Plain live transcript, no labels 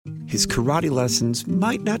his karate lessons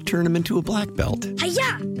might not turn him into a black belt.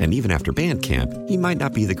 Hi-ya! And even after band camp, he might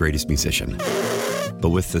not be the greatest musician.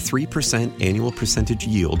 But with the 3% annual percentage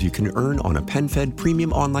yield you can earn on a PenFed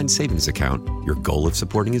premium online savings account, your goal of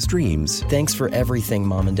supporting his dreams... Thanks for everything,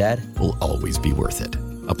 Mom and Dad. ...will always be worth it.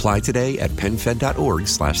 Apply today at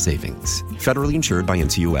PenFed.org/savings. Federally insured by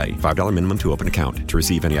NCUA. $5 minimum to open account. To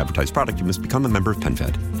receive any advertised product, you must become a member of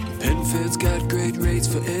PenFed. PenFed's got great rates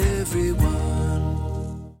for everyone.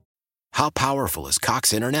 How powerful is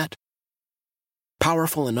Cox Internet?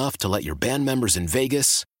 Powerful enough to let your band members in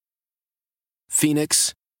Vegas,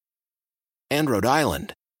 Phoenix, and Rhode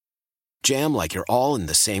Island jam like you're all in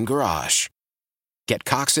the same garage. Get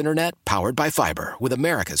Cox Internet powered by fiber with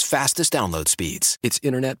America's fastest download speeds. It's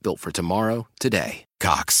internet built for tomorrow, today.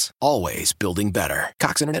 Cox, always building better.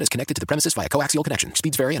 Cox Internet is connected to the premises via coaxial connection.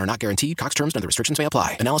 Speeds vary and are not guaranteed. Cox terms and other restrictions may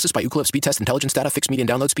apply. Analysis by Ookla Speed Test Intelligence Data. Fixed median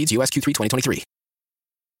download speeds. US Q3 2023.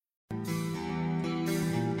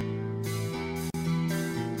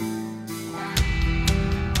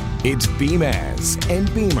 It's Beamaz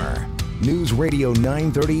and Beamer. News Radio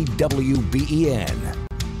 930 WBEN.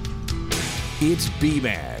 It's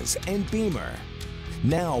Beamaz and Beamer.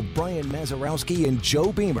 Now, Brian Mazurowski and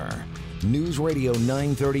Joe Beamer. News Radio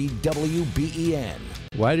 930 WBEN.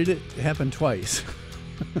 Why did it happen twice?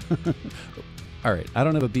 All right, I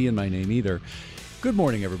don't have a B in my name either. Good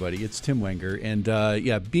morning, everybody. It's Tim Wenger. And,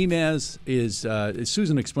 Beamaz is,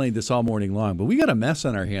 Susan explained this all morning long, but we got a mess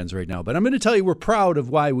on our hands right now. But I'm going to tell you we're proud of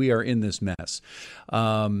why we are in this mess.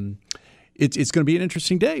 It's going to be an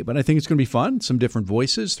interesting day, but I think it's going to be fun. Some different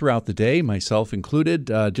voices throughout the day, myself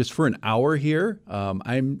included, just for an hour here. When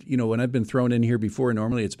I've been thrown in here before,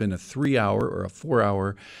 normally it's been a 3-hour or a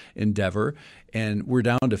 4-hour endeavor, and we're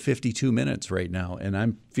down to 52 minutes right now, and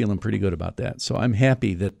I'm feeling pretty good about that. So I'm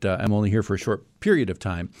happy that I'm only here for a short period of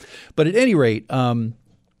time. But at any rate, I'm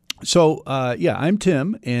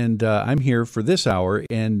Tim, and I'm here for this hour,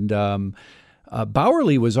 and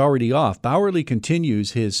Bowerly was already off. Bowerly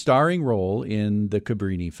continues his starring role in the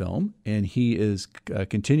Cabrini film, and he is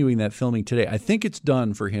continuing that filming today. I think it's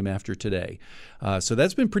done for him after today. So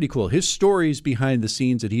that's been pretty cool. His stories behind the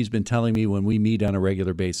scenes that he's been telling me when we meet on a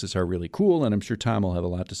regular basis are really cool, and I'm sure Tom will have a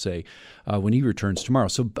lot to say when he returns tomorrow.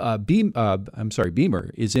 So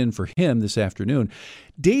Beamer is in for him this afternoon.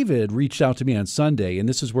 David reached out to me on Sunday, and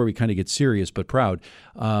this is where we kind of get serious but proud.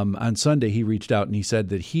 On Sunday, he reached out and he said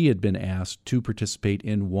that he had been asked to participate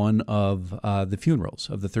in one of the funerals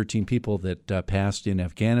of the 13 people that passed in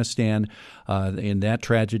Afghanistan in that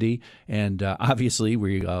tragedy. And obviously,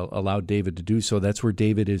 we allowed David to do so. That's where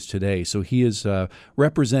David is today. So he is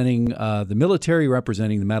representing the military,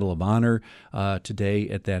 representing the Medal of Honor today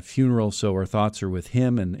at that funeral. So our thoughts are with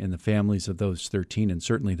him and the families of those 13, and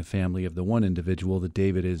certainly the family of the one individual that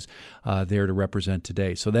David is there to represent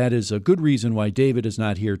today. So that is a good reason why David is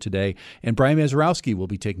not here today. And Brian Mazurowski will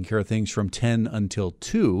be taking care of things from 10 until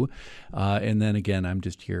 2. And then again, I'm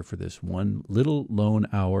just here for this one little lone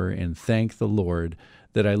hour, and thank the Lord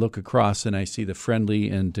that I look across and I see the friendly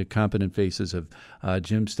and competent faces of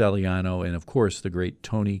Jim Stelliano and, of course, the great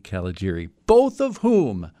Tony Caligiuri, both of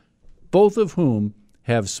whom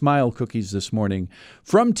have smile cookies this morning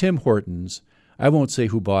from Tim Hortons. I won't say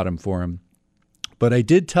who bought them for him, but I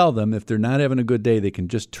did tell them if they're not having a good day, they can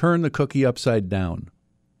just turn the cookie upside down,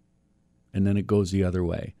 and then it goes the other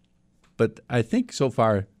way. But I think so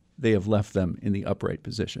far they have left them in the upright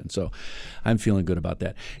position. So I'm feeling good about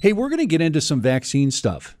that. Hey, we're going to get into some vaccine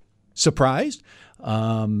stuff. Surprised?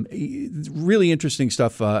 Really interesting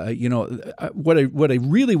stuff. What I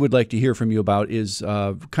really would like to hear from you about is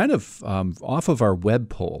kind of off of our web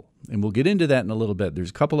poll. And we'll get into that in a little bit.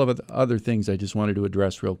 There's a couple of other things I just wanted to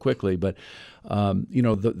address real quickly. But,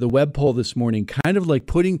 the web poll this morning, kind of like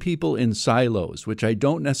putting people in silos, which I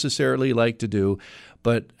don't necessarily like to do.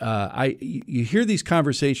 But you hear these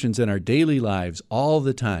conversations in our daily lives all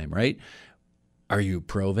the time, right? Are you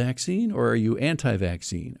pro-vaccine or are you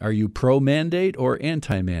anti-vaccine? Are you pro-mandate or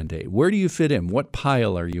anti-mandate? Where do you fit in? What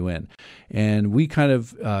pile are you in? And we kind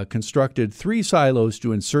of constructed 3 silos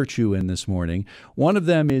to insert you in this morning. One of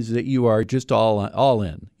them is that you are just all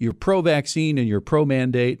in. You're pro-vaccine and you're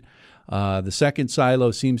pro-mandate. The second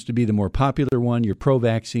silo seems to be the more popular one. You're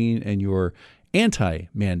pro-vaccine and you're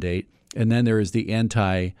anti-mandate. And then there is the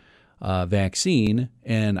anti-vaccine.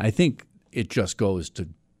 And I think it just goes to,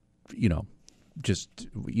 you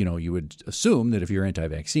would assume that if you're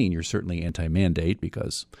anti-vaccine, you're certainly anti-mandate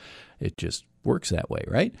because it just works that way,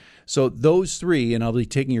 right? So those 3, and I'll be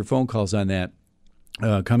taking your phone calls on that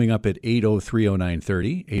coming up at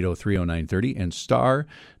 8030930, 8030930, and star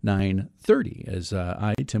 930 as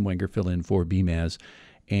I, Tim Wenger, fill in for Beamaz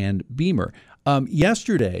and Beamer.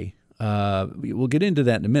 Yesterday, we'll get into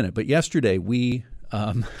that in a minute. But yesterday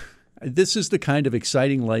this is the kind of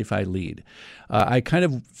exciting life I lead. I kind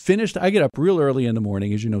of finished. I get up real early in the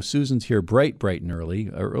morning. As you know, Susan's here bright and early,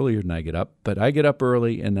 earlier than I get up. But I get up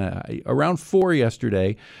early, and around 4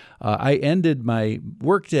 yesterday, I ended my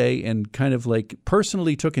workday and kind of like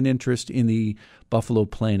personally took an interest in the Buffalo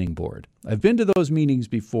Planning Board. I've been to those meetings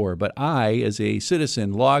before, but I, as a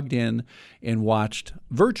citizen, logged in and watched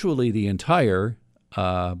virtually the entire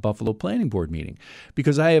Buffalo Planning Board meeting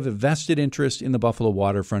because I have a vested interest in the Buffalo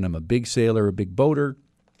waterfront. I'm a big sailor, a big boater.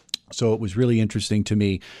 So it was really interesting to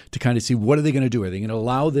me to kind of see what are they going to do? Are they going to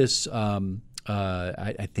allow this,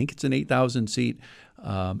 I think it's an 8,000 seat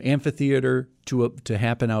amphitheater to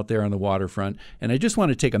happen out there on the waterfront. And I just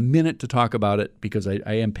want to take a minute to talk about it because I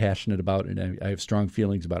am passionate about it and I have strong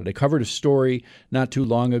feelings about it. I covered a story not too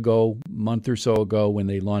long ago, a month or so ago, when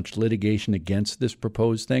they launched litigation against this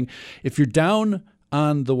proposed thing. If you're down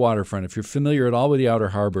on the waterfront, if you're familiar at all with the Outer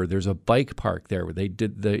Harbor, there's a bike park there where they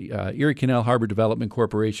did the Erie Canal Harbor Development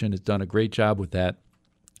Corporation has done a great job with that.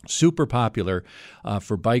 Super popular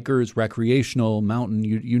for bikers, recreational, mountain,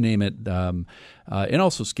 you name it, and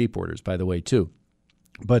also skateboarders, by the way, too.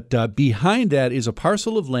 But behind that is a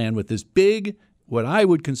parcel of land with this big, what I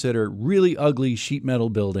would consider really ugly sheet metal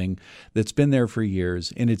building that's been there for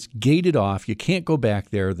years, and it's gated off. You can't go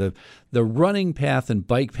back there. The running path and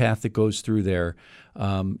bike path that goes through there,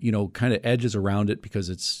 kind of edges around it because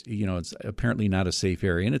it's apparently not a safe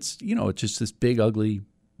area, and it's just this big ugly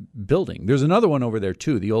building. There's another one over there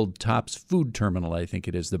too, the old Tops Food Terminal, I think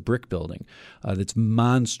it is, the brick building. That's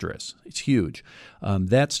monstrous. It's huge.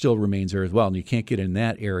 That still remains there as well, and you can't get in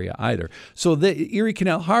that area either. So the Erie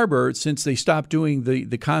Canal Harbor, since they stopped doing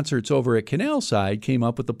the concerts over at Canal Side, came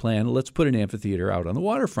up with the plan, let's put an amphitheater out on the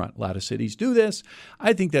waterfront. A lot of cities do this.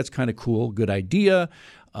 I think that's kind of cool, good idea.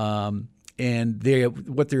 And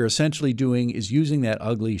what they're essentially doing is using that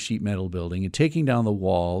ugly sheet metal building and taking down the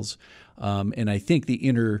walls, and I think the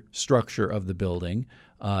inner structure of the building,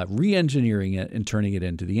 re-engineering it and turning it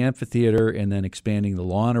into the amphitheater and then expanding the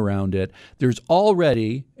lawn around it. There's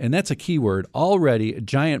already, and that's a key word, already a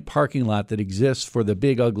giant parking lot that exists for the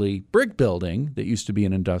big ugly brick building that used to be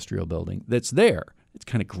an industrial building that's there. It's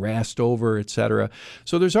kind of grassed over, et cetera.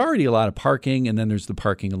 So there's already a lot of parking, and then there's the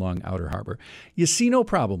parking along Outer Harbor. You see no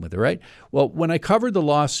problem with it, right? Well, when I covered the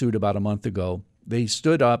lawsuit about a month ago, they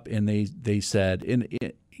stood up and they said, and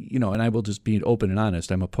I will just be open and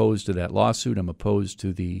honest, I'm opposed to that lawsuit. I'm opposed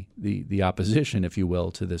to the opposition, if you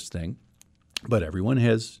will, to this thing. But everyone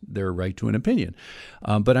has their right to an opinion.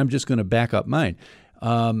 But I'm just going to back up mine.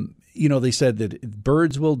 They said that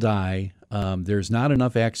birds will die. There's not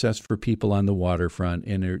enough access for people on the waterfront,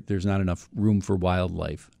 and there's not enough room for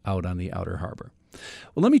wildlife out on the Outer Harbor.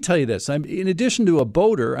 Well, let me tell you this. In addition to a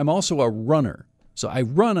boater, I'm also a runner. So I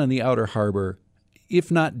run on the Outer Harbor, if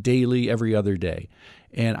not daily, every other day.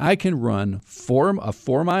 And I can run a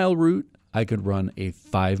 4-mile route, I could run a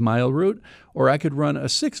 5-mile route, or I could run a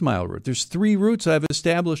 6-mile route. There's 3 routes I've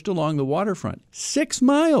established along the waterfront. 6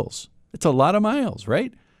 miles. It's a lot of miles,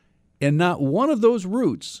 right? And not one of those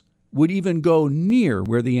routes would even go near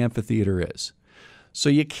where the amphitheater is. So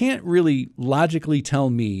you can't really logically tell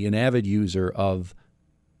me, an avid user of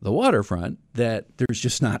the waterfront, that there's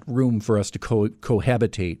just not room for us to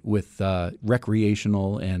cohabitate with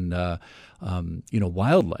recreational and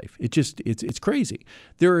wildlife. It's crazy.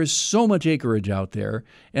 There is so much acreage out there,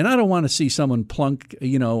 and I don't want to see someone plunk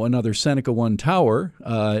another Seneca One tower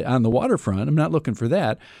on the waterfront. I'm not looking for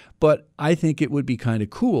that, but I think it would be kind of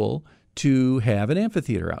cool to have an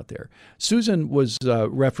amphitheater out there. Susan was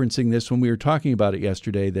referencing this when we were talking about it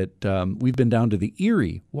yesterday, that we've been down to the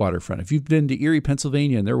Erie waterfront. If you've been to Erie,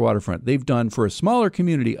 Pennsylvania, and their waterfront, they've done, for a smaller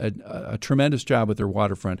community, a tremendous job with their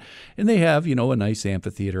waterfront. And they have, a nice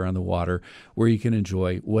amphitheater on the water where you can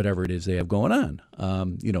enjoy whatever it is they have going on.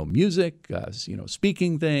 Music,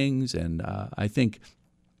 speaking things. And I think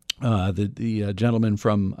the gentleman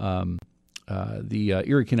from the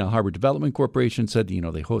Erie Canal Harbor Development Corporation said,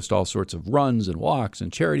 they host all sorts of runs and walks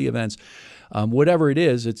and charity events. Whatever it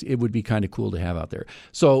is, it would be kind of cool to have out there.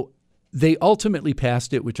 So they ultimately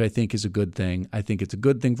passed it, which I think is a good thing. I think it's a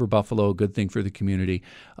good thing for Buffalo, a good thing for the community.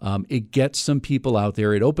 It gets some people out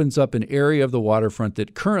there. It opens up an area of the waterfront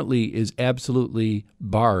that currently is absolutely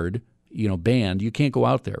barred, banned. You can't go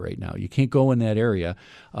out there right now. You can't go in that area.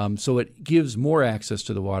 So it gives more access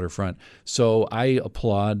to the waterfront. So I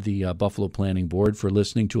applaud the Buffalo Planning Board for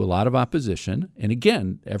listening to a lot of opposition. And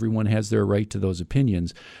again, everyone has their right to those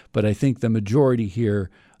opinions. But I think the majority here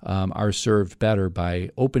are served better by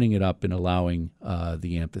opening it up and allowing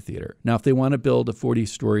the amphitheater. Now, if they want to build a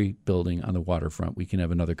 40-story building on the waterfront, we can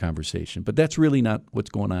have another conversation. But that's really not what's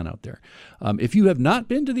going on out there. If you have not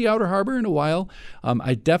been to the Outer Harbor in a while,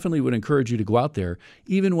 I definitely would encourage you to go out there.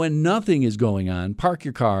 Even when nothing is going on, park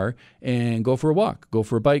your car and go for a walk, go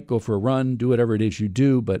for a bike, go for a run, do whatever it is you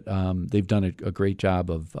do. But they've done a great job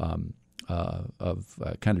of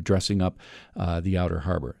kind of dressing up the Outer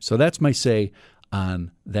Harbor. So that's my say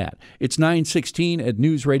on that. It's 9:16 at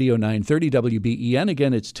News Radio 930 WBEN.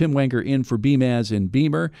 Again, it's Tim Wenger in for BMAS in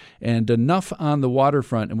Beamer. And enough on the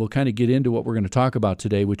waterfront, and we'll kind of get into what we're going to talk about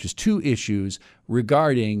today, which is two issues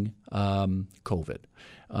regarding COVID.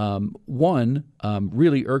 One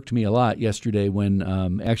really irked me a lot yesterday when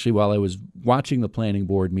actually while I was watching the planning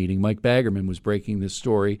board meeting, Mike Baggerman was breaking this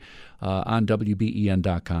story on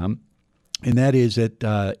WBEN.com. And that is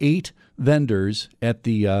that 8 vendors at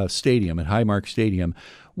the stadium, at Highmark Stadium,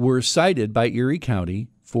 were cited by Erie County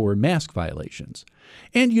for mask violations.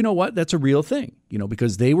 And you know what? That's a real thing,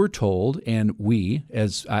 because they were told, and we,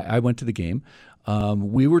 as I went to the game,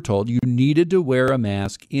 we were told you needed to wear a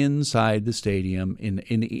mask inside the stadium, in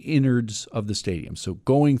the innards of the stadium. So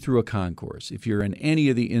going through a concourse, if you're in any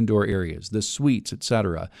of the indoor areas, the suites, et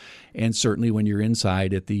cetera, and certainly when you're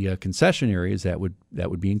inside at the concession areas, that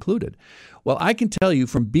would be included. Well, I can tell you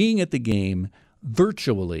from being at the game,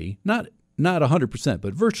 virtually, not 100%,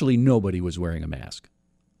 but virtually nobody was wearing a mask.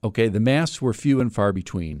 Okay, the masks were few and far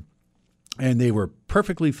between. And they were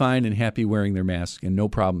perfectly fine and happy wearing their masks and no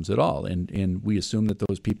problems at all. And we assume that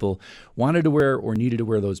those people wanted to wear or needed to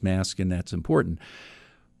wear those masks, and that's important.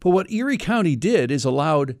 But what Erie County did is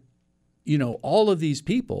allowed, all of these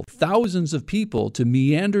people, thousands of people, to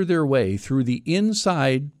meander their way through the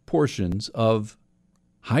inside portions of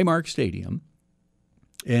Highmark Stadium.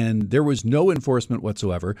 And there was no enforcement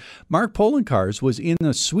whatsoever. Mark Poloncarz was in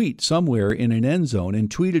a suite somewhere in an end zone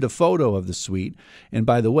and tweeted a photo of the suite. And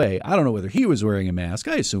by the way, I don't know whether he was wearing a mask.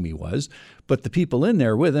 I assume he was. But the people in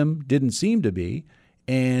there with him didn't seem to be.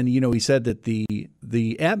 And, he said that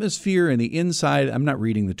the atmosphere and the inside, I'm not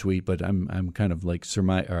reading the tweet, but I'm kind of like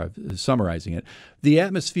summarizing it. The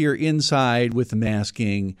atmosphere inside with the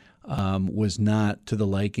masking was not to the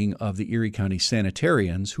liking of the Erie County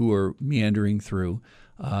sanitarians who were meandering through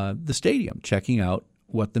the stadium, checking out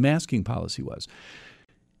what the masking policy was.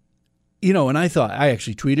 And I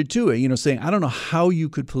actually tweeted too, saying, I don't know how you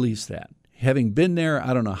could police that. Having been there,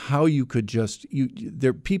 I don't know how you could there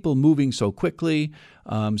are people moving so quickly,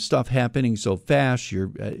 stuff happening so fast.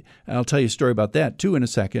 I'll tell you a story about that too in a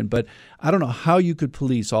second, but I don't know how you could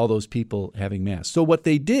police all those people having masks. So what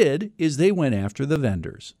they did is they went after the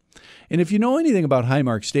vendors. And if you know anything about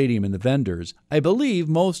Highmark Stadium and the vendors, I believe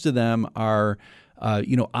most of them are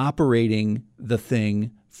operating the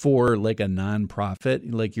thing for like a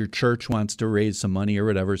nonprofit, like your church wants to raise some money or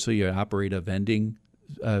whatever. So you operate a vending,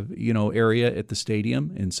 area at the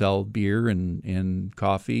stadium and sell beer and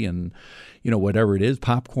coffee and, whatever it is,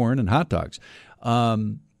 popcorn and hot dogs.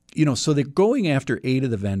 So they're going after 8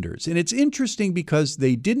 of the vendors. And it's interesting because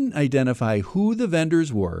they didn't identify who the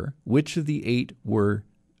vendors were, which of the 8 were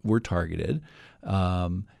targeted.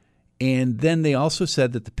 And then they also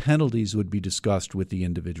said that the penalties would be discussed with the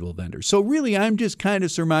individual vendors. So really, I'm just kind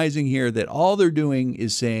of surmising here that all they're doing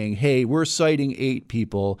is saying, hey, we're citing 8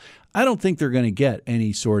 people. I don't think they're going to get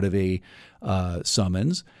any sort of a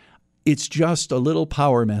summons. It's just a little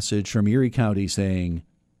power message from Erie County saying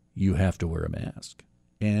you have to wear a mask.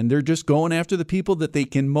 And they're just going after the people that they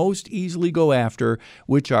can most easily go after,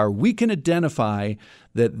 which are, we can identify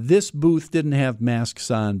that this booth didn't have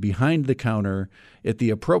masks on behind the counter at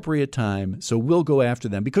the appropriate time, so we'll go after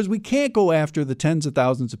them. Because we can't go after the tens of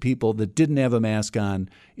thousands of people that didn't have a mask on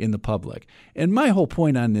in the public. And my whole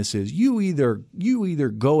point on this is you either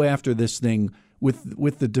go after this thing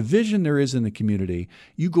with the division there is in the community,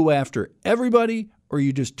 you go after everybody, or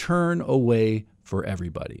you just turn away for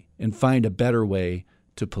everybody and find a better way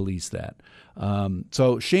to police that.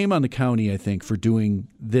 So shame on the county, I think, for doing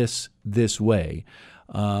this way.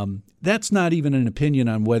 That's not even an opinion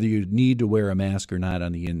on whether you need to wear a mask or not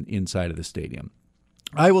on the inside of the stadium.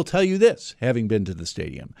 I will tell you this, having been to the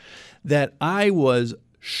stadium, that I was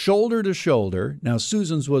shoulder to shoulder. Now,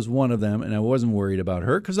 Susan's was one of them, and I wasn't worried about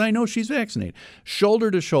her because I know she's vaccinated.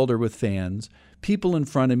 Shoulder to shoulder with fans, people in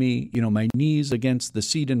front of me, my knees against the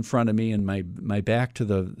seat in front of me and my back to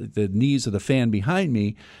the knees of the fan behind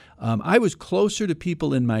me. I was closer to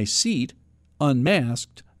people in my seat,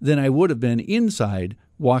 unmasked, than I would have been inside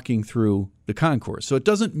walking through the concourse. So it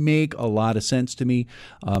doesn't make a lot of sense to me,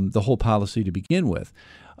 the whole policy to begin with.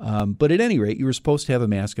 But at any rate, you were supposed to have a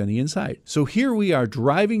mask on the inside. So here we are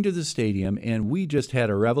driving to the stadium, and we just had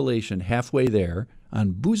a revelation halfway there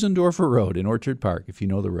on Busendorfer Road in Orchard Park, if you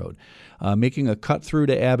know the road, making a cut through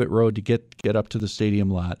to Abbott Road to get up to the stadium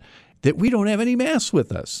lot, that we don't have any masks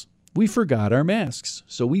with us. We forgot our masks.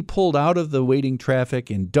 So we pulled out of the waiting traffic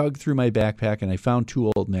and dug through my backpack, and I found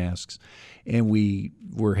 2 old masks. And we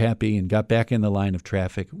were happy and got back in the line of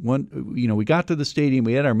traffic. We got to the stadium.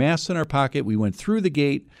 We had our masks in our pocket. We went through the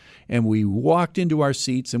gate, and we walked into our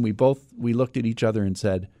seats, and we looked at each other and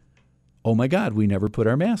said, "Oh my God, we never put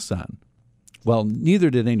our masks on." Well, neither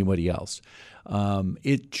did anybody else.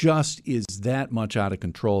 It just is that much out of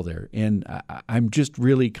control there. And I'm just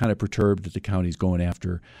really kind of perturbed that the county's going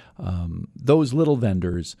after those little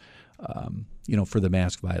vendors, for the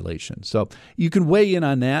mask violation. So you can weigh in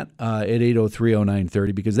on that at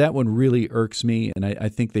 803-0930, because that one really irks me, and I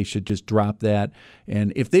think they should just drop that.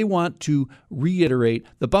 And if they want to reiterate,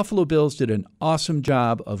 the Buffalo Bills did an awesome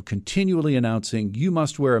job of continually announcing, you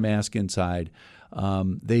must wear a mask inside.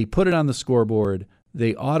 They put it on the scoreboard.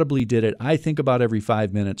 They audibly did it, I think, about every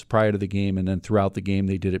 5 minutes prior to the game, and then throughout the game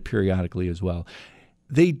they did it periodically as well.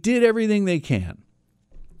 They did everything they can.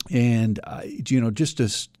 And, just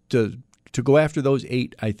to go after those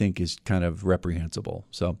 8, I think, is kind of reprehensible.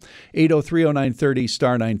 So 803-0930,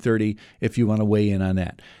 star 930, if you want to weigh in on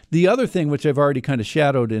that. The other thing, which I've already kind of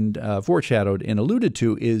foreshadowed and alluded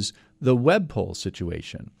to, is the web poll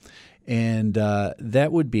situation. And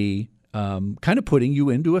that would be kind of putting you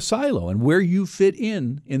into a silo and where you fit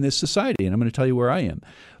in this society. And I'm going to tell you where I am.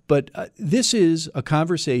 But this is a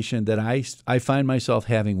conversation that I find myself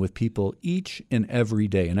having with people each and every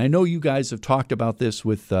day. And I know you guys have talked about this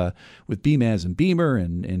with BMAS and Beamer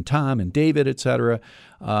and Tom and David, et cetera.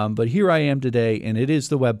 But here I am today, and it is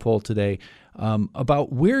the web poll today,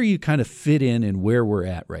 about where you kind of fit in and where we're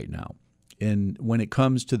at right now. And when it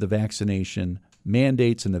comes to the vaccination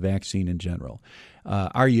mandates and the vaccine in general.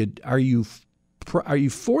 Are you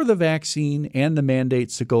for the vaccine and the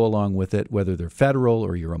mandates that go along with it, whether they're federal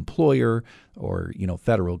or your employer or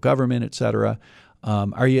federal government, et cetera?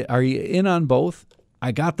 Are you in on both?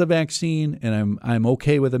 I got the vaccine and I'm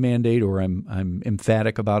okay with a mandate, or I'm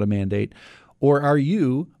emphatic about a mandate, or are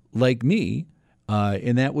you like me?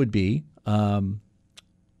 And that would be I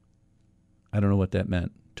don't know what that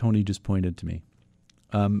meant. Tony just pointed to me.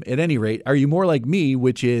 At any rate, are you more like me,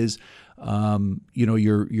 which is,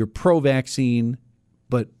 you're pro-vaccine,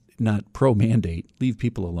 but not pro-mandate, leave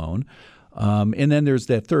people alone. And then there's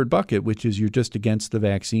that third bucket, which is you're just against the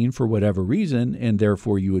vaccine for whatever reason, and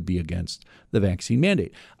therefore you would be against the vaccine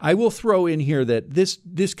mandate. I will throw in here that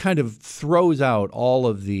this kind of throws out all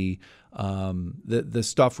of the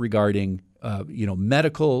stuff regarding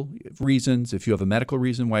medical reasons. If you have a medical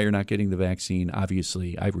reason why you're not getting the vaccine,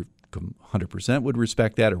 obviously I 100% would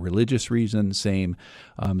respect that. A religious reason, same.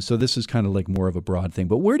 So this is kind of like more of a broad thing.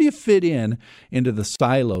 But where do you fit into the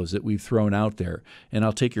silos that we've thrown out there? And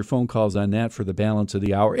I'll take your phone calls on that for the balance of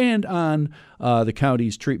the hour, and on the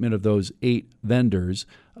county's treatment of those 8 vendors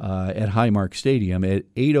at Highmark Stadium at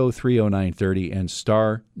 803-0930 and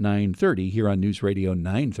star 930 here on News Radio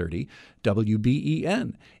 930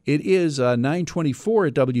 WBEN. It is 9:24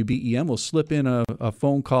 at WBEN. We'll slip in a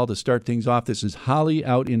phone call to start things off. This is Holly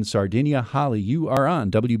out in Sardinia. Holly, you are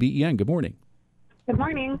on WBEN. Good morning. Good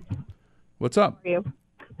morning. What's up? How are you?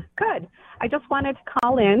 Good. I just wanted to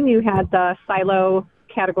call in. You had the silo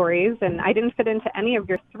categories, and I didn't fit into any of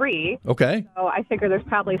your 3. Okay. So I figure there's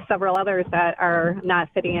probably several others that are not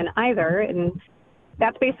fitting in either. And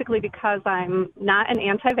that's basically because I'm not an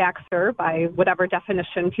anti-vaxxer by whatever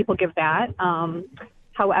definition people give that.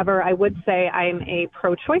 However, I would say I'm a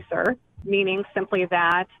pro-choicer, meaning simply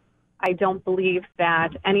that I don't believe that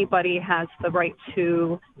anybody has the right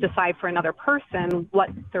to decide for another person what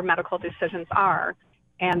their medical decisions are,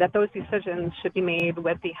 and that those decisions should be made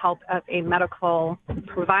with the help of a medical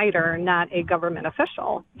provider, not a government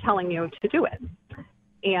official telling you to do it.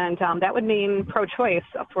 And that would mean pro-choice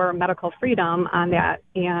for medical freedom on that.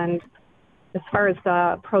 And as far as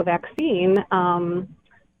the pro-vaccine,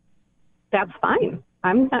 that's fine.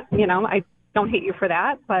 I'm not, I don't hate you for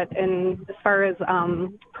that. But as far as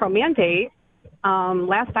pro-mandate,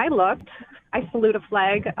 last I looked, I salute a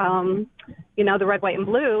flag, the red, white, and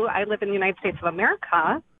blue. I live in the United States of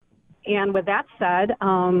America. And with that said,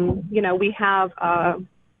 we have a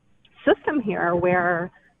system here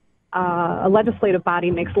where a legislative body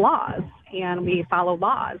makes laws, and we follow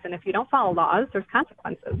laws. And if you don't follow laws, there's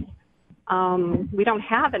consequences. We don't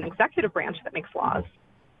have an executive branch that makes laws.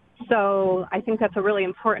 So I think that's a really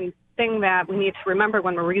important thing that we need to remember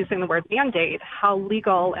when we're using the word mandate, how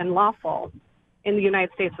legal and lawful in the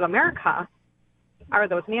United States of America are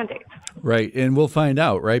those mandates? Right, and we'll find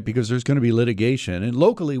out, right, because there's going to be litigation. And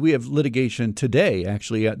locally, we have litigation today,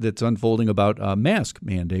 actually, that's unfolding about a mask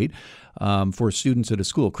mandate for students at a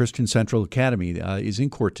school. Christian Central Academy is in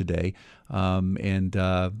court today, and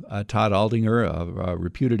Todd Aldinger, a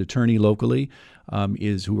reputed attorney locally,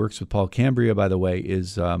 who works with Paul Cambria, by the way,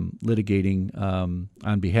 is litigating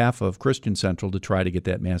on behalf of Christian Central to try to get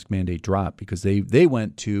that mask mandate dropped, because they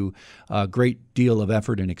went to a great deal of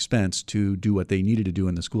effort and expense to do what they needed to do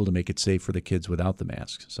in the school to make it safe for the kids without the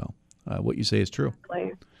masks. So what you say is true.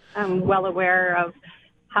 I'm well aware of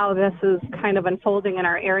how this is kind of unfolding in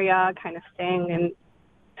our area, kind of staying in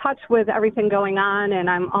touch with everything going on, and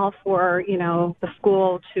I'm all for, the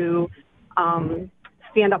school to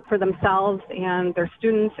stand up for themselves and their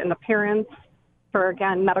students and the parents for,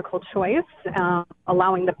 again, medical choice,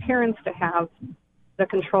 allowing the parents to have the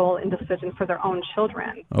control and decision for their own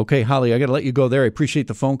children. Okay, Holly, I got to let you go there. I appreciate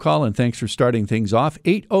the phone call, and thanks for starting things off.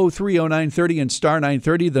 8030930 and star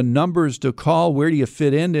 930, the numbers to call. Where do you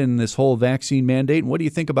fit in this whole vaccine mandate? And what do you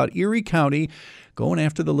think about Erie County going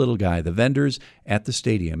after the little guy, the vendors at the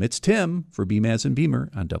stadium? It's Tim for BMAS and Beamer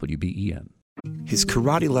on WBEN. His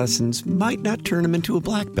karate lessons might not turn him into a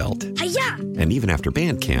black belt. Hi-ya! And even after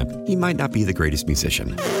band camp, he might not be the greatest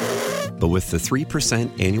musician. But with the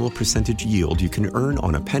 3% annual percentage yield you can earn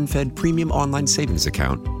on a PenFed premium online savings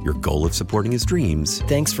account, your goal of supporting his dreams,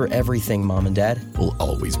 Thanks for everything, Mom and Dad. will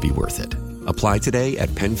always be worth it. Apply today at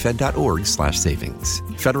PenFed.org/savings.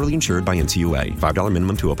 Federally insured by NCUA. $5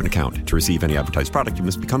 minimum to open account. To receive any advertised product, you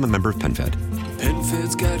must become a member of PenFed.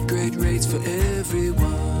 PenFed's got great rates for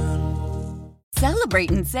everyone. Celebrate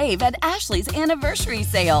and save at Ashley's Anniversary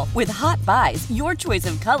Sale. With Hot Buys, your choice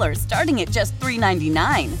of colors starting at just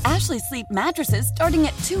 $3.99. Ashley Sleep mattresses starting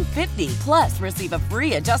at $2.50. Plus, receive a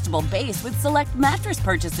free adjustable base with select mattress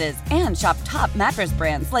purchases. And shop top mattress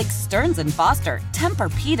brands like Stearns & Foster,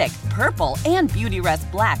 Tempur-Pedic, Purple, and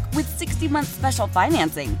Beautyrest Black with 60-month special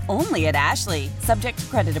financing. Only at Ashley. Subject to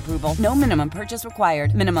credit approval. No minimum purchase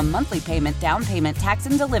required. Minimum monthly payment, down payment, tax,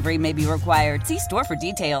 and delivery may be required. See store for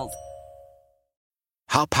details.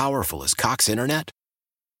 How powerful is Cox Internet?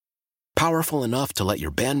 Powerful enough to let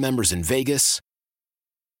your band members in Vegas,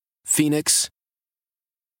 Phoenix,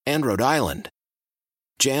 and Rhode Island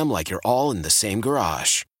jam like you're all in the same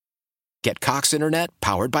garage. Get Cox Internet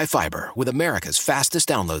powered by fiber with America's fastest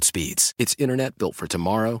download speeds. It's internet built for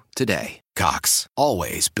tomorrow, today. Cox,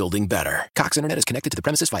 always building better. Cox Internet is connected to the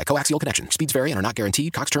premises via coaxial connection. Speeds vary and are not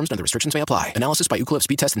guaranteed. Cox terms and other restrictions may apply. Analysis by Ookla of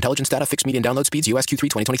Speed Test Intelligence Data. Fixed median download speeds. US Q3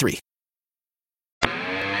 2023.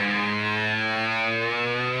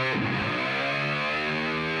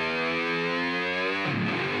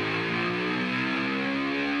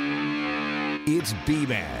 It's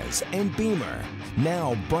Beamaz and Beamer.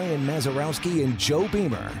 Now, Brian Mazurowski and Joe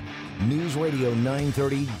Beamer. News Radio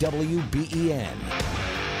 930 WBEN.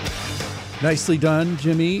 Nicely done,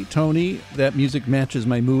 Jimmy, Tony. That music matches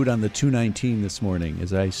my mood on the 219 this morning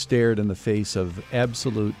as I stared in the face of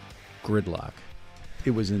absolute gridlock.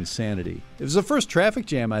 It was insanity. It was the first traffic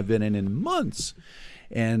jam I've been in months.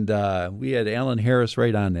 And we had Alan Harris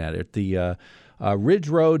right on that at the Ridge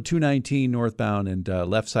Road 219 northbound, and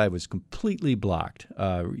left side was completely blocked,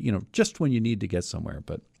 just when you need to get somewhere.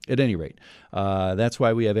 But at any rate, that's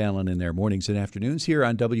why we have Alan in there mornings and afternoons here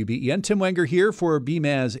on WBEN. Tim Wenger here for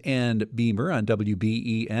BMAS and Beamer on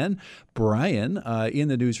WBEN. Brian in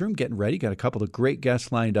the newsroom getting ready. Got a couple of great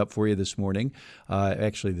guests lined up for you this morning,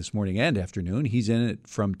 actually this morning and afternoon. He's in it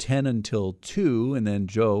from 10 until 2, and then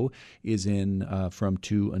Joe is in from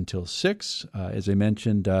 2 until 6. As I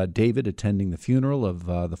mentioned, David attending the funeral of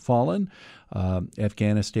the fallen,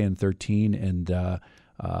 Afghanistan 13, and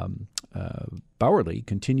Bowerly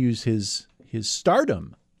continues his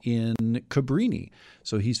stardom in Cabrini.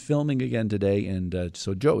 So he's filming again today, and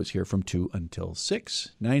so Joe is here from 2 until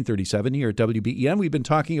 6, 9:37 here at WBEN. We've been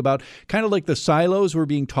talking about kind of like the silos we're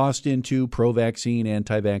being tossed into: pro-vaccine,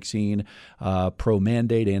 anti-vaccine,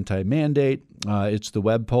 pro-mandate, anti-mandate. It's the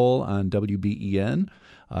web poll on WBEN,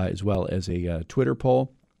 as well as a Twitter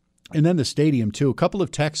poll. And then the stadium, too. A couple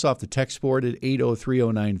of texts off the text board at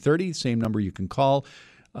 8030930, same number you can call.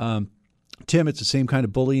 Tim, it's the same kind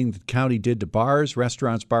of bullying the county did to bars,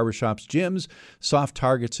 restaurants, barbershops, gyms, soft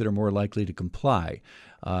targets that are more likely to comply.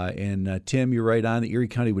 And Tim, you're right on. The Erie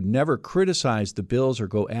County would never criticize the bills or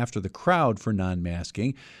go after the crowd for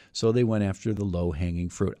non-masking, so they went after the low-hanging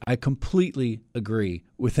fruit. I completely agree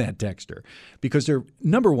with that texter, because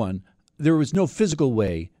number one, there was no physical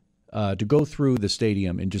way to go through the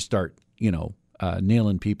stadium and just start,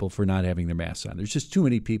 nailing people for not having their masks on. There's just too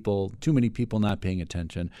many people not paying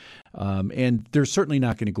attention. And they're certainly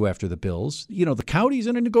not going to go after the Bills. The county's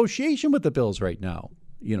in a negotiation with the Bills right now.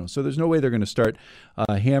 So there's no way they're going to start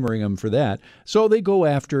hammering them for that. So they go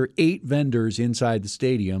after 8 vendors inside the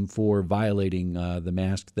stadium for violating the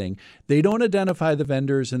mask thing. They don't identify the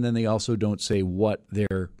vendors, and then they also don't say what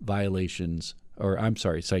their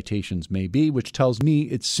citations may be, which tells me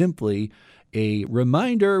it's simply a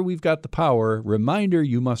reminder we've got the power, reminder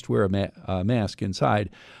you must wear a mask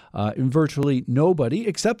inside. And virtually nobody,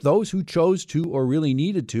 except those who chose to or really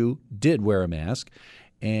needed to, did wear a mask.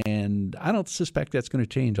 And I don't suspect that's going to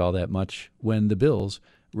change all that much when the Bills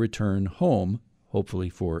return home,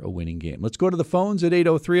 hopefully for a winning game. Let's go to the phones at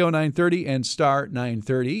 803-0930 and star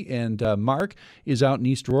 930. And Mark is out in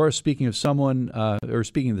East Aurora. Speaking of speaking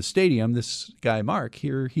of the stadium, this guy Mark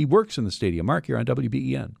here, he works in the stadium. Mark, you're on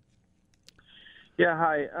WBEN. Yeah,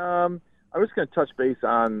 hi. I was going to touch base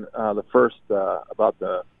on the first about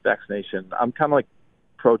the vaccination. I'm kind of like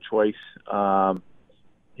pro-choice.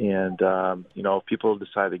 If people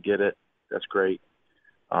decide to get it, that's great.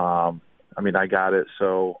 I got it,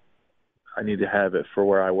 so I need to have it for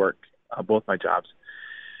where I work, both my jobs.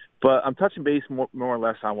 But I'm touching base more or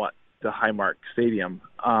less on what the Highmark Stadium.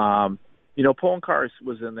 Poloncarz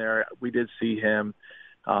was in there. We did see him.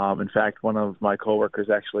 In fact, one of my coworkers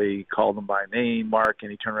actually called him by name, Mark,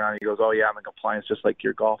 and he turned around and he goes, "Oh, yeah, I'm in compliance just like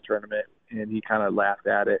your golf tournament." And he kind of laughed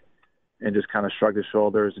at it and just kind of shrugged his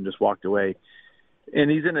shoulders and just walked away.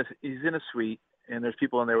 And he's in a suite, and there's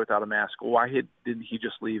people in there without a mask. Why didn't he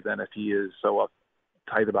just leave then if he is so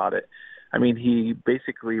uptight about it? He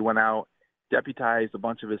basically went out, deputized a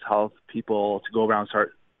bunch of his health people to go around and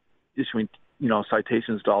start issuing,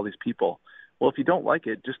 citations to all these people. Well, if you don't like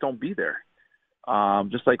it, just don't be there.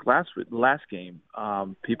 Just like last game,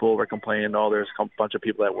 people were complaining, "Oh, there's a bunch of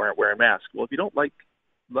people that weren't wearing masks." Well, if you don't like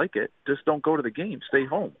it, just don't go to the game. Stay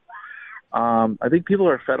home. I think people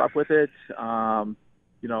are fed up with it.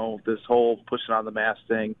 This whole pushing on the mask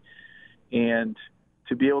thing, and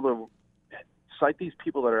to be able to cite these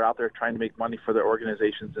people that are out there trying to make money for their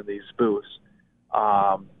organizations in these booths.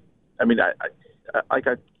 I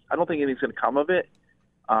don't think anything's going to come of it.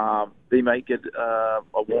 They might get a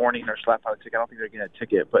warning or slap on a ticket. I don't think they're getting a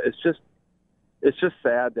ticket, but it's just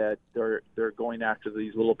sad that they're going after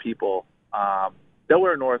these little people.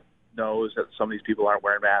 Delaware North knows that some of these people aren't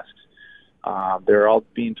wearing masks. They're all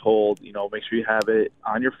being told, make sure you have it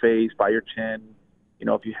on your face, by your chin.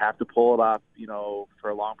 If you have to pull it up,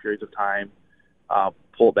 for long periods of time,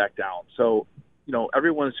 pull it back down. So,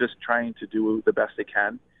 everyone's just trying to do the best they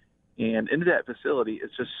can. And into that facility,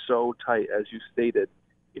 it's just so tight, as you stated.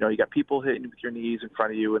 You got people hitting with your knees in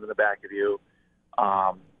front of you and in the back of you.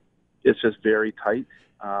 It's just very tight.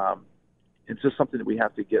 It's just something that we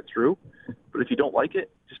have to get through. But if you don't like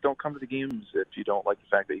it, just don't come to the games if you don't like the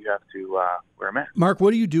fact that you have to wear a mask. Mark,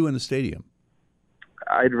 what do you do in the stadium?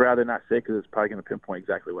 I'd rather not say because it's probably going to pinpoint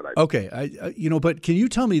exactly what I do. Okay. But can you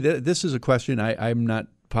tell me that this is a question I'm not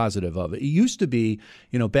positive of. It used to be,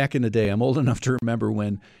 back in the day, I'm old enough to remember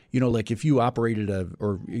when, like if you operated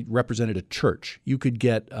or represented a church, you could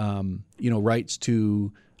get, rights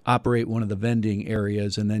to operate one of the vending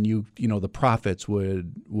areas, and then the profits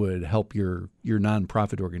would help your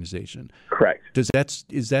nonprofit organization. Correct. Is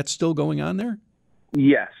that still going on there?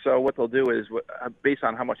 Yes. So what they'll do is, based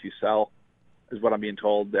on how much you sell, is what I'm being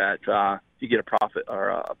told, that you get a profit or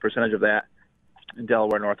a percentage of that. And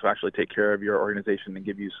Delaware North will actually take care of your organization and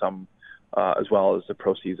give you some, as well as the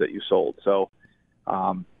proceeds that you sold. So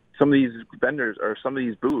some of these vendors or some of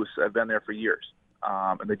these booths have been there for years.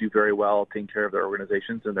 And they do very well taking care of their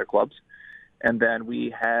organizations and their clubs. And then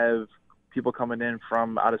we have people coming in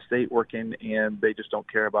from out of state working, and they just don't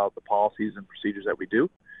care about the policies and procedures that we do.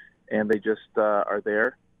 And they just are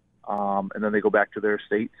there. And then they go back to their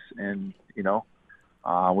states, and,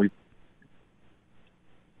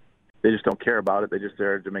 they just don't care about it. They're just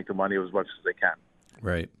there to make the money as much as they can.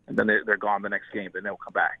 Right. And then they're gone the next game. Then they'll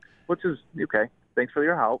come back, which is okay. Thanks for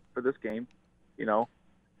your help for this game.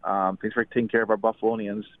 Thanks for taking care of our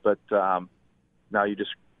Buffalonians, but now you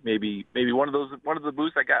just maybe one of the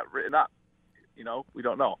booths that got written up. We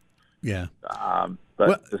don't know. Yeah.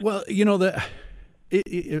 But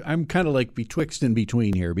I'm kind of like betwixt and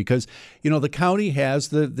between here because the county has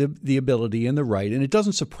the ability and the right, and it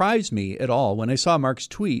doesn't surprise me at all when I saw Mark's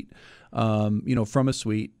tweet. From a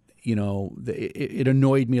suite. It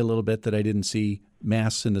annoyed me a little bit that I didn't see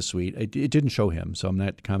masks in the suite. It didn't show him, so I'm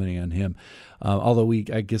not commenting on him. Although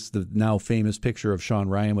I guess the now famous picture of Sean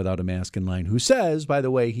Ryan without a mask in line, who says, by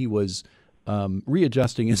the way, he was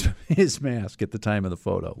readjusting his mask at the time of the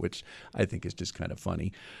photo, which I think is just kind of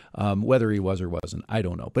funny. Whether he was or wasn't, I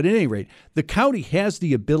don't know. But at any rate, the county has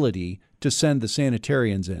the ability to send the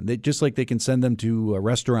sanitarians in. Just like they can send them to a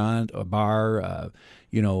restaurant, a bar,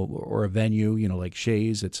 or a venue, like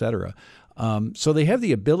Shays, et cetera. So they have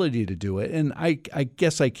the ability to do it, and I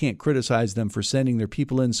guess I can't criticize them for sending their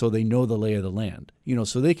people in so they know the lay of the land,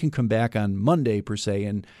 so they can come back on Monday per se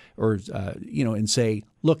and say,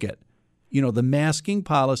 look at, the masking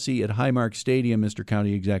policy at Highmark Stadium, Mr.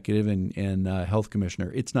 County Executive and Health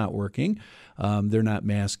Commissioner, it's not working. They're not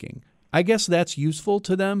masking. I guess that's useful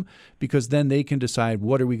to them because then they can decide,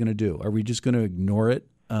 what are we going to do? Are we just going to ignore it?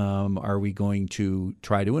 Are we going to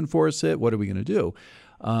try to enforce it? What are we going to do?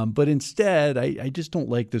 But instead, I just don't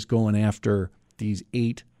like this going after these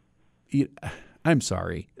 8. I'm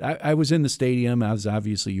sorry. I was in the stadium, as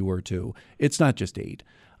obviously you were too. It's not just 8.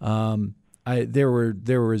 There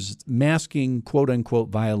was masking, quote unquote,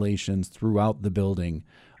 violations throughout the building,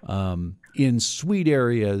 in suite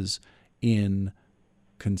areas, in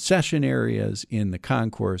concession areas, in the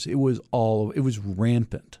concourse. It was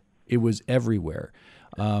rampant. It was everywhere.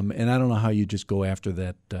 And I don't know how you just go after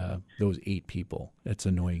those 8 people. It's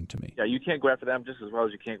annoying to me. Yeah, you can't go after them just as well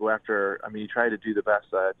as you can't go after. I mean, you try to do the best.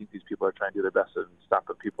 I think these people are trying to do their best in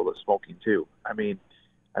stopping people that's smoking too. I mean,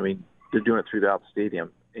 they're doing it throughout the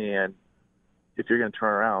stadium. And if you're going to turn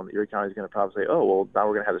around, Erie County is going to probably say, "Oh, well, now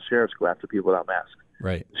we're going to have the sheriffs go after people without masks."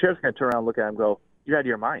 Right. The sheriff's going to turn around, look at them, and go, "You're out of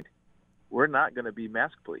your mind. We're not going to be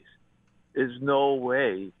mask police. There's no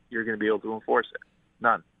way you're going to be able to enforce it.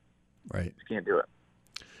 None. Right. You can't do it."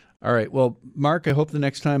 All right. Well, Mark, I hope the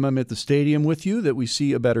next time I'm at the stadium with you that we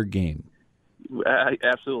see a better game.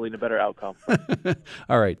 Absolutely, and a better outcome.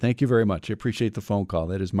 All right. Thank you very much. I appreciate the phone call.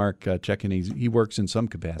 That is Mark checking. He works in some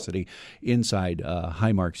capacity inside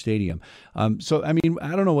Highmark Stadium. So, I mean,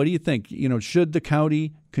 I don't know. What do you think? Should the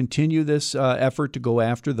county continue this effort to go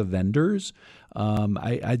after the vendors?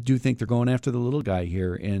 I do think they're going after the little guy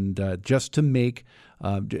here. And just to make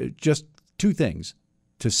just 2 things.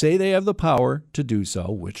 To say they have the power to do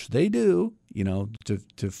so, which they do,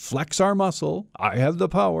 to flex our muscle. I have the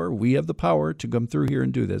power. We have the power to come through here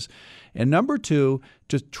and do this. And number 2,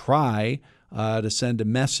 to try to send a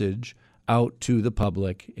message out to the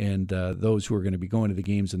public and those who are going to be going to the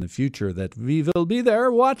games in the future that we will be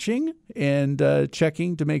there watching and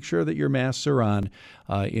checking to make sure that your masks are on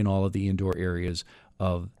in all of the indoor areas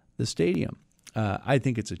of the stadium. I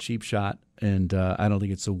think it's a cheap shot, and I don't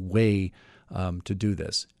think it's a way to do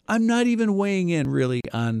this. I'm not even weighing in really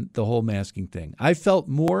on the whole masking thing. I felt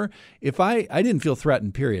more if I didn't feel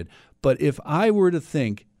threatened, period. But if I were to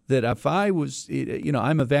think that if I was,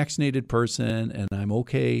 I'm a vaccinated person and I'm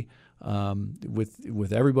okay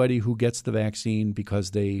with everybody who gets the vaccine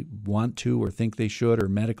because they want to or think they should or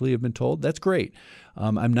medically have been told, that's great.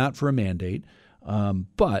 I'm not for a mandate.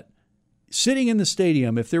 But sitting in the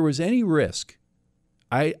stadium, if there was any risk,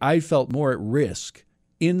 I felt more at risk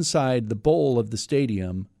inside the bowl of the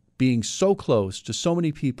stadium, being so close to so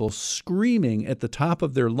many people screaming at the top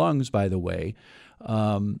of their lungs, by the way,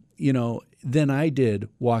 than I did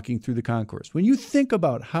walking through the concourse. When you think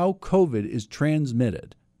about how COVID is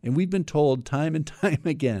transmitted, and we've been told time and time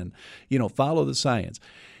again, follow the science,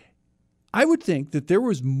 I would think that there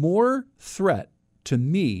was more threat to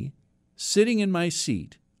me sitting in my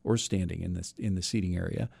seat or standing in the seating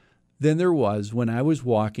area than there was when I was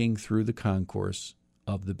walking through the concourse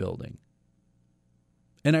of the building.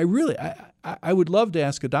 And I would love to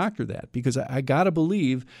ask a doctor that, because I got to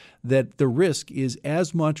believe that the risk is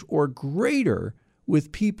as much or greater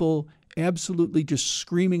with people absolutely just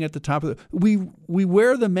screaming at the top of the... We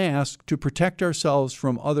wear the mask to protect ourselves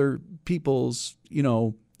from other people's,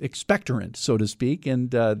 expectorant, so to speak,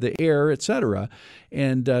 and the air, et cetera,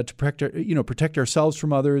 and to protect ourselves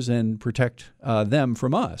from others and protect them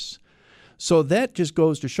from us. So that just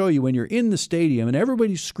goes to show you when you're in the stadium and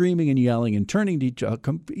everybody's screaming and yelling and turning to each other,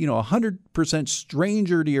 100%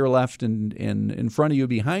 stranger to your left and in front of you,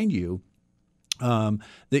 behind you, that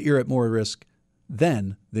you're at more risk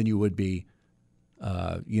than you would be,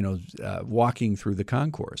 walking through the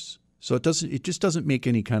concourse. So it just doesn't make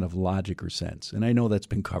any kind of logic or sense. And I know that's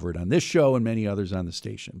been covered on this show and many others on the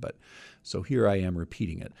station, but so here I am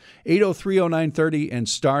repeating it. 803-0930 and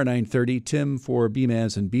star 930. Tim for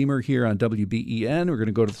BMAS and Beamer here on WBEN. We're going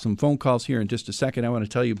to go to some phone calls here in just a second. I want to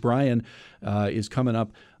tell you Brian is coming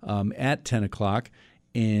up at 10 o'clock,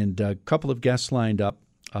 and a couple of guests lined up.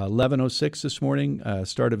 11:06 this morning,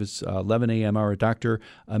 start of his 11 a.m. hour, Dr.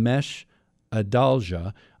 Amesh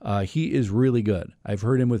Adalja. He is really good. I've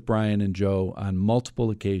heard him with Brian and Joe on multiple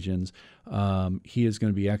occasions. He is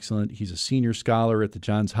going to be excellent. He's a senior scholar at the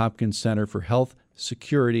Johns Hopkins Center for Health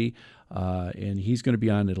Security, and he's going to be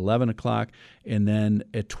on at 11 o'clock. And then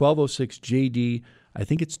at 12:06, J.D., I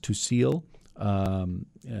think it's Tusil,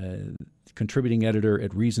 contributing editor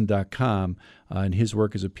at Reason.com, and his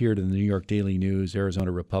work has appeared in the New York Daily News, Arizona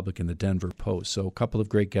Republic, and the Denver Post. So a couple of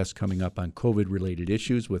great guests coming up on COVID-related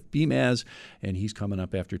issues with BMAS, and he's coming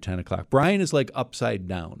up after 10 o'clock. Brian is like upside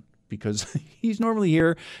down because he's normally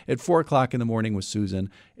here at 4 o'clock in the morning with Susan,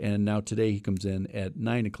 and now today he comes in at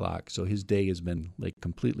 9 o'clock. So his day has been like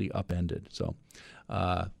completely upended. So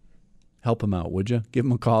help him out, would you? Give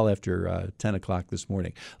him a call after 10 o'clock this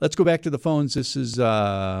morning. Let's go back to the phones. This is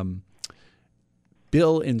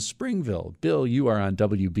Bill in Springville. Bill, you are on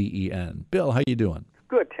WBEN. Bill, how you doing?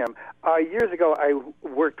 Good, Tim. Years ago, I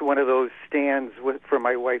worked one of those stands for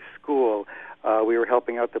my wife's school. We were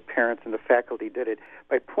helping out the parents, and the faculty did it.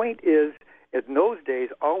 My point is, in those days,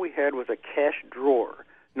 all we had was a cash drawer,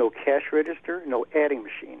 no cash register, no adding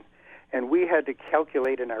machine. And we had to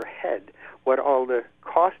calculate in our head what all the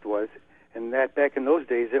cost was. And that back in those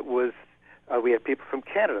days, it was we had people from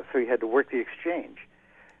Canada, so you had to work the exchange.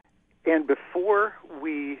 And before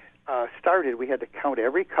we started, we had to count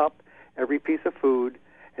every cup, every piece of food,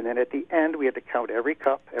 and then at the end, we had to count every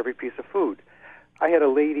cup, every piece of food. I had a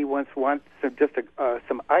lady once want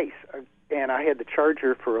some ice, and I had to charge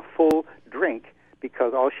her for a full drink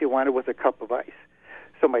because all she wanted was a cup of ice.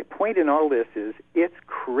 So my point in all this is it's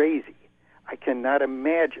crazy. I cannot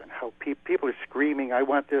imagine how people are screaming, I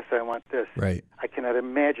want this, I want this. Right. I cannot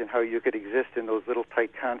imagine how you could exist in those little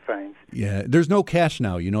tight confines. Yeah, there's no cash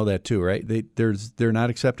now. You know that too, right? They're not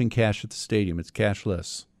accepting cash at the stadium. It's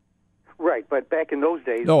cashless. Right, but back in those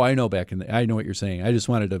days. Oh, I know I know what you're saying. I just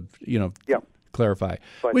wanted to, clarify,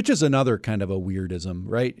 which is another kind of a weirdism,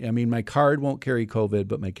 right? I mean, my card won't carry COVID,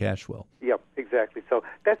 but my cash will. Yep, exactly. So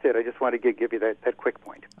that's it. I just wanted to give you that quick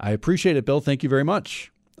point. I appreciate it, Bill. Thank you very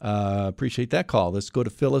much. Appreciate that call. Let's go to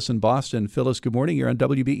Phyllis in Boston. Phyllis, good morning. You're on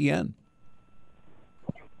WBEN.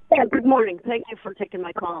 Yeah, good morning. Thank you for taking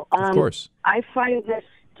my call. Of course. I find this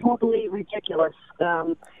totally ridiculous.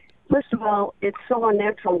 First of all, it's so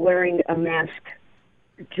unnatural wearing a mask,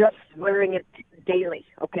 just wearing it daily,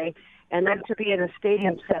 okay? And then to be in a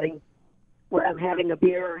stadium setting where I'm having a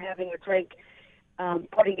beer or having a drink,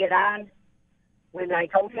 putting it on when I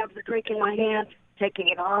don't have the drink in my hand, taking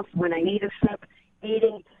it off when I need a sip,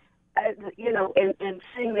 eating, and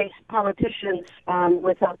seeing these politicians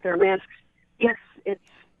without their masks. Yes, it's,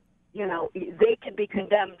 they can be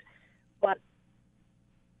condemned, but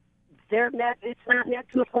it's not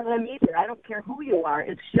natural for them either. I don't care who you are.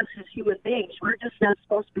 It's just as human beings. We're just not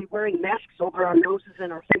supposed to be wearing masks over our noses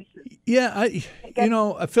and our faces. Yeah,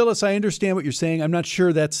 Phyllis, I understand what you're saying. I'm not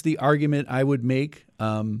sure that's the argument I would make,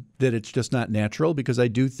 that it's just not natural, because I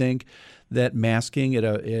do think that masking at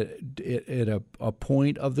a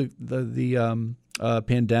point of the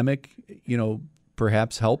pandemic,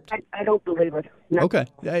 perhaps helped. I don't believe it. No. Okay.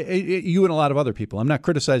 You and a lot of other people. I'm not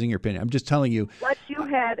criticizing your opinion. I'm just telling you. What you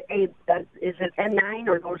had is it N9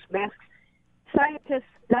 or those masks? Scientists,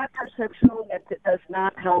 doctors have shown that it does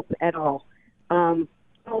not help at all.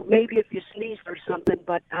 Maybe if you sneeze or something,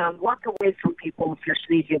 but walk away from people if you're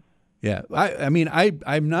sneezing. Yeah,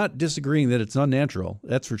 I'm not disagreeing that it's unnatural.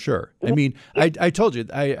 That's for sure. I mean, I told you,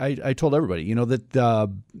 I told everybody, that,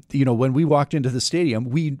 when we walked into the stadium,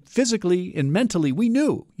 we physically and mentally, we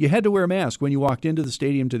knew you had to wear a mask when you walked into the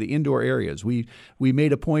stadium to the indoor areas. We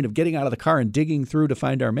made a point of getting out of the car and digging through to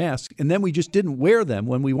find our masks, and then we just didn't wear them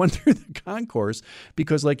when we went through the concourse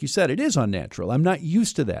because, like you said, it is unnatural. I'm not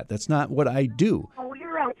used to that. That's not what I do. Oh,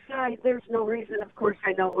 you're outside. There's no reason. Of course,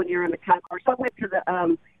 I know when you're in the concourse. I went to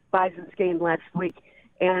the Bison's game last week,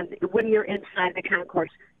 and when you're inside the concourse,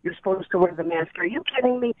 you're supposed to wear the mask. Are you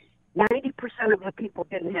kidding me? 90% of the people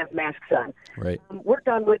didn't have masks on. Right. We're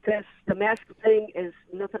done with this. The mask thing is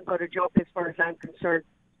nothing but a joke as far as I'm concerned.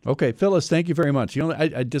 Okay, Phyllis, thank you very much.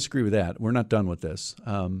 I disagree with that. We're not done with this.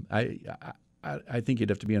 I think you'd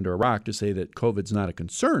have to be under a rock to say that COVID's not a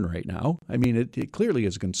concern right now. I mean, it clearly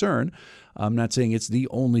is a concern. I'm not saying it's the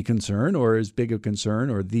only concern or as big a concern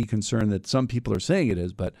or the concern that some people are saying it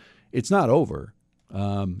is, but it's not over.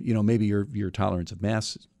 Maybe your tolerance of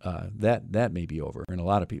masks, that may be over, and a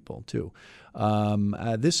lot of people too.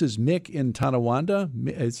 This is Mick in Tonawanda.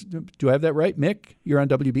 Do I have that right, Mick? You're on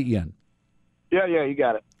WBEN. Yeah, you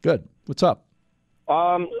got it. Good. What's up?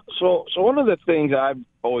 So one of the things I've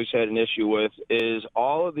always had an issue with is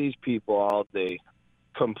all of these people out there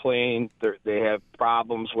complain. They have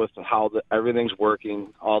problems with how everything's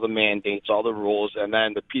working, all the mandates, all the rules, and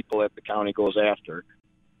then the people at the county goes after.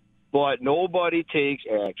 But nobody takes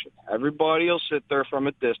action. Everybody will sit there from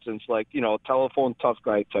a distance, like, telephone tough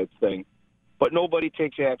guy type thing. But nobody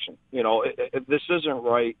takes action. This isn't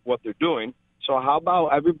right what they're doing. So how about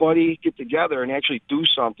everybody get together and actually do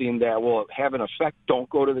something that will have an effect? Don't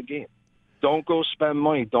go to the game. Don't go spend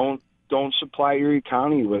money. Don't supply Erie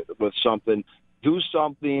County with something. Do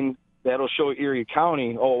something that'll show Erie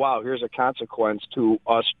County, oh, wow, here's a consequence to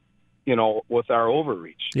us, with our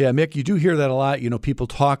overreach. Yeah, Mick, you do hear that a lot. People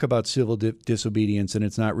talk about civil disobedience and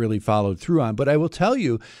it's not really followed through on. But I will tell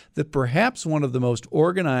you that perhaps one of the most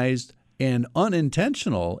organized and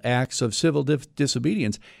unintentional acts of civil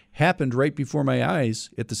disobedience happened right before my eyes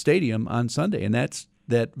at the stadium on Sunday, and that's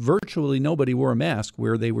that virtually nobody wore a mask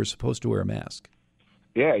where they were supposed to wear a mask.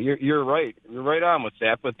 Yeah, you're right. You're right on with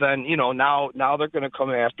that. But then, now they're going to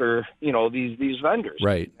come after, these vendors.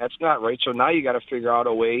 Right. That's not right. So now you got to figure out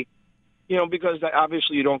a way, because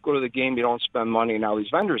obviously you don't go to the game, you don't spend money. Now these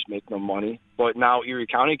vendors make no money. But now Erie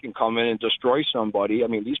County can come in and destroy somebody. I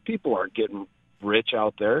mean, these people aren't getting rich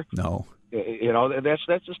out there. No. That's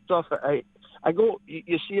the stuff. I go,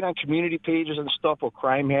 you see it on community pages and stuff with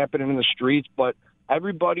crime happening in the streets, but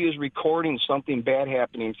everybody is recording something bad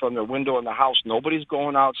happening from their window in the house. Nobody's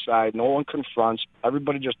going outside. No one confronts.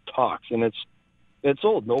 Everybody just talks, and it's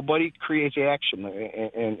old. Nobody creates action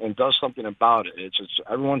and does something about it. It's just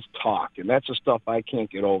everyone's talk, and that's the stuff I can't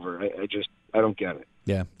get over. I don't get it.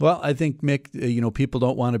 Yeah. Well, I think, Mick, people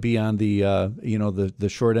don't want to be on the, the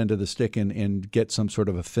short end of the stick and get some sort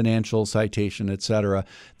of a financial citation, et cetera.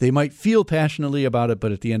 They might feel passionately about it,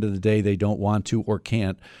 but at the end of the day, they don't want to or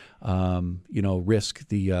can't, risk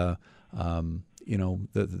the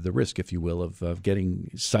risk, if you will, of getting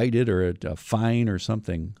cited or a fine or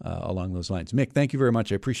something along those lines. Mick, thank you very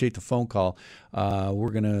much. I appreciate the phone call. We're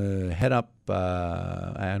going to head up.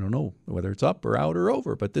 I don't know whether it's up or out or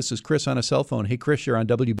over, but this is Chris on a cell phone. Hey, Chris, you're on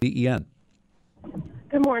WBEN.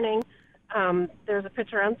 Good morning. There's a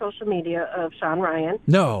picture on social media of Sean Ryan.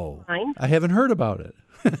 No, I haven't heard about it.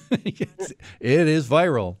 It is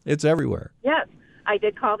viral. It's everywhere. Yes. I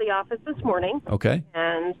did call the office this morning. Okay.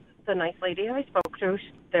 And the nice lady I spoke to,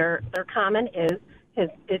 their comment is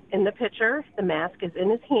in the picture, the mask is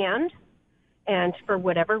in his hand, and for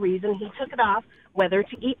whatever reason, he took it off, whether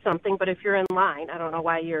to eat something, but if you're in line, I don't know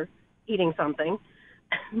why you're eating something,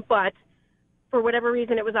 but for whatever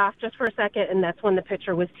reason, it was off just for a second, and that's when the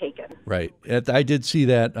picture was taken. Right. I did see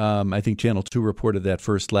that. I think Channel 2 reported that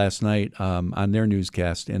first last night on their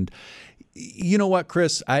newscast, and you know what,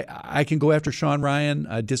 Chris? I can go after Sean Ryan.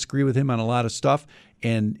 I disagree with him on a lot of stuff,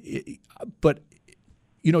 but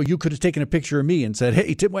you could have taken a picture of me and said,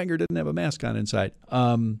 "Hey, Tim Wenger didn't have a mask on inside."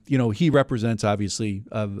 He represents obviously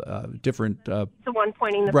different. The one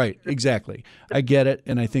pointing the right, exactly. I get it,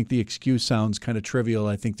 and I think the excuse sounds kind of trivial.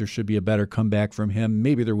 I think there should be a better comeback from him.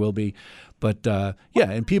 Maybe there will be, but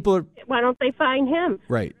and people are. Why don't they fine him?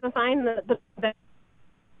 Right. Fine the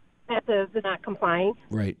not complying.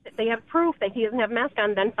 Right. They have proof that he doesn't have a mask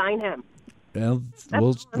on, then fine him. Well,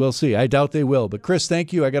 we'll see. I doubt they will. But, Chris,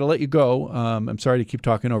 thank you. I got to let you go. I'm sorry to keep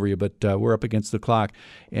talking over you, but we're up against the clock.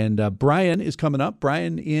 And Brian is coming up.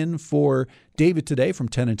 Brian in for David today from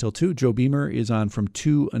 10 until 2. Joe Beamer is on from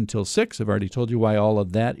 2 until 6. I've already told you why all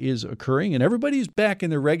of that is occurring. And everybody's back in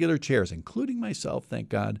their regular chairs, including myself, thank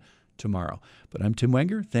God, tomorrow. But I'm Tim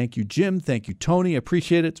Wenger. Thank you, Jim. Thank you, Tony.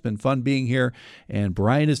 Appreciate it. It's been fun being here. And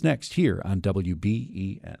Brian is next here on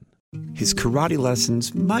WBEN. His karate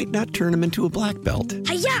lessons might not turn him into a black belt.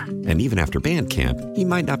 Hi-ya! And even after band camp, he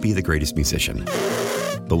might not be the greatest musician.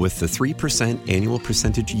 But with the 3% annual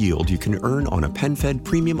percentage yield you can earn on a PenFed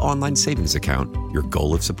premium online savings account, your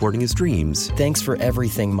goal of supporting his dreams... Thanks for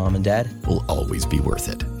everything, Mom and Dad. ...will always be worth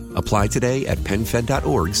it. Apply today at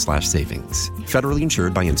PenFed.org/savings. Federally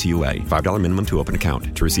insured by NCUA. $5 minimum to open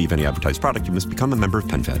account. To receive any advertised product, you must become a member of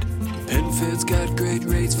PenFed. PenFed's got great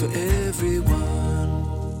rates for everyone.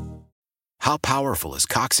 How powerful is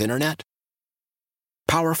Cox Internet?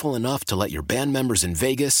 Powerful enough to let your band members in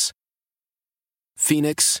Vegas,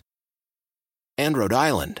 Phoenix, and Rhode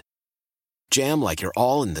Island jam like you're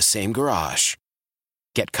all in the same garage.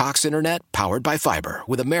 Get Cox Internet powered by fiber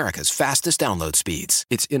with America's fastest download speeds.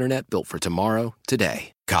 It's internet built for tomorrow,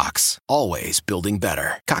 today. Cox, always building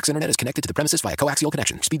better. Cox Internet is connected to the premises via coaxial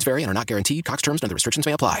connection. Speeds vary and are not guaranteed. Cox terms and other restrictions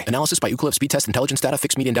may apply. Analysis by Ookla Speed Test Intelligence Data.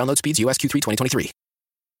 Fixed median download speeds. US Q3 2023.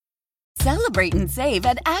 Celebrate and save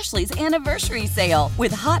at Ashley's Anniversary Sale.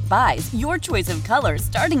 With Hot Buys, your choice of colors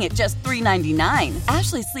starting at just $3.99.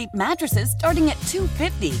 Ashley Sleep mattresses starting at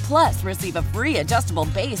 $2.50. Plus, receive a free adjustable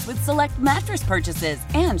base with select mattress purchases.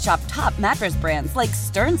 And shop top mattress brands like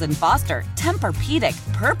Stearns & Foster,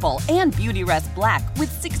 Tempur-Pedic, Purple, and Beautyrest Black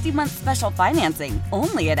with 60-month special financing.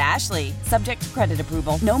 Only at Ashley. Subject to credit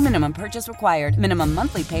approval. No minimum purchase required. Minimum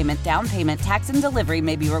monthly payment, down payment, tax, and delivery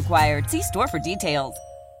may be required. See store for details.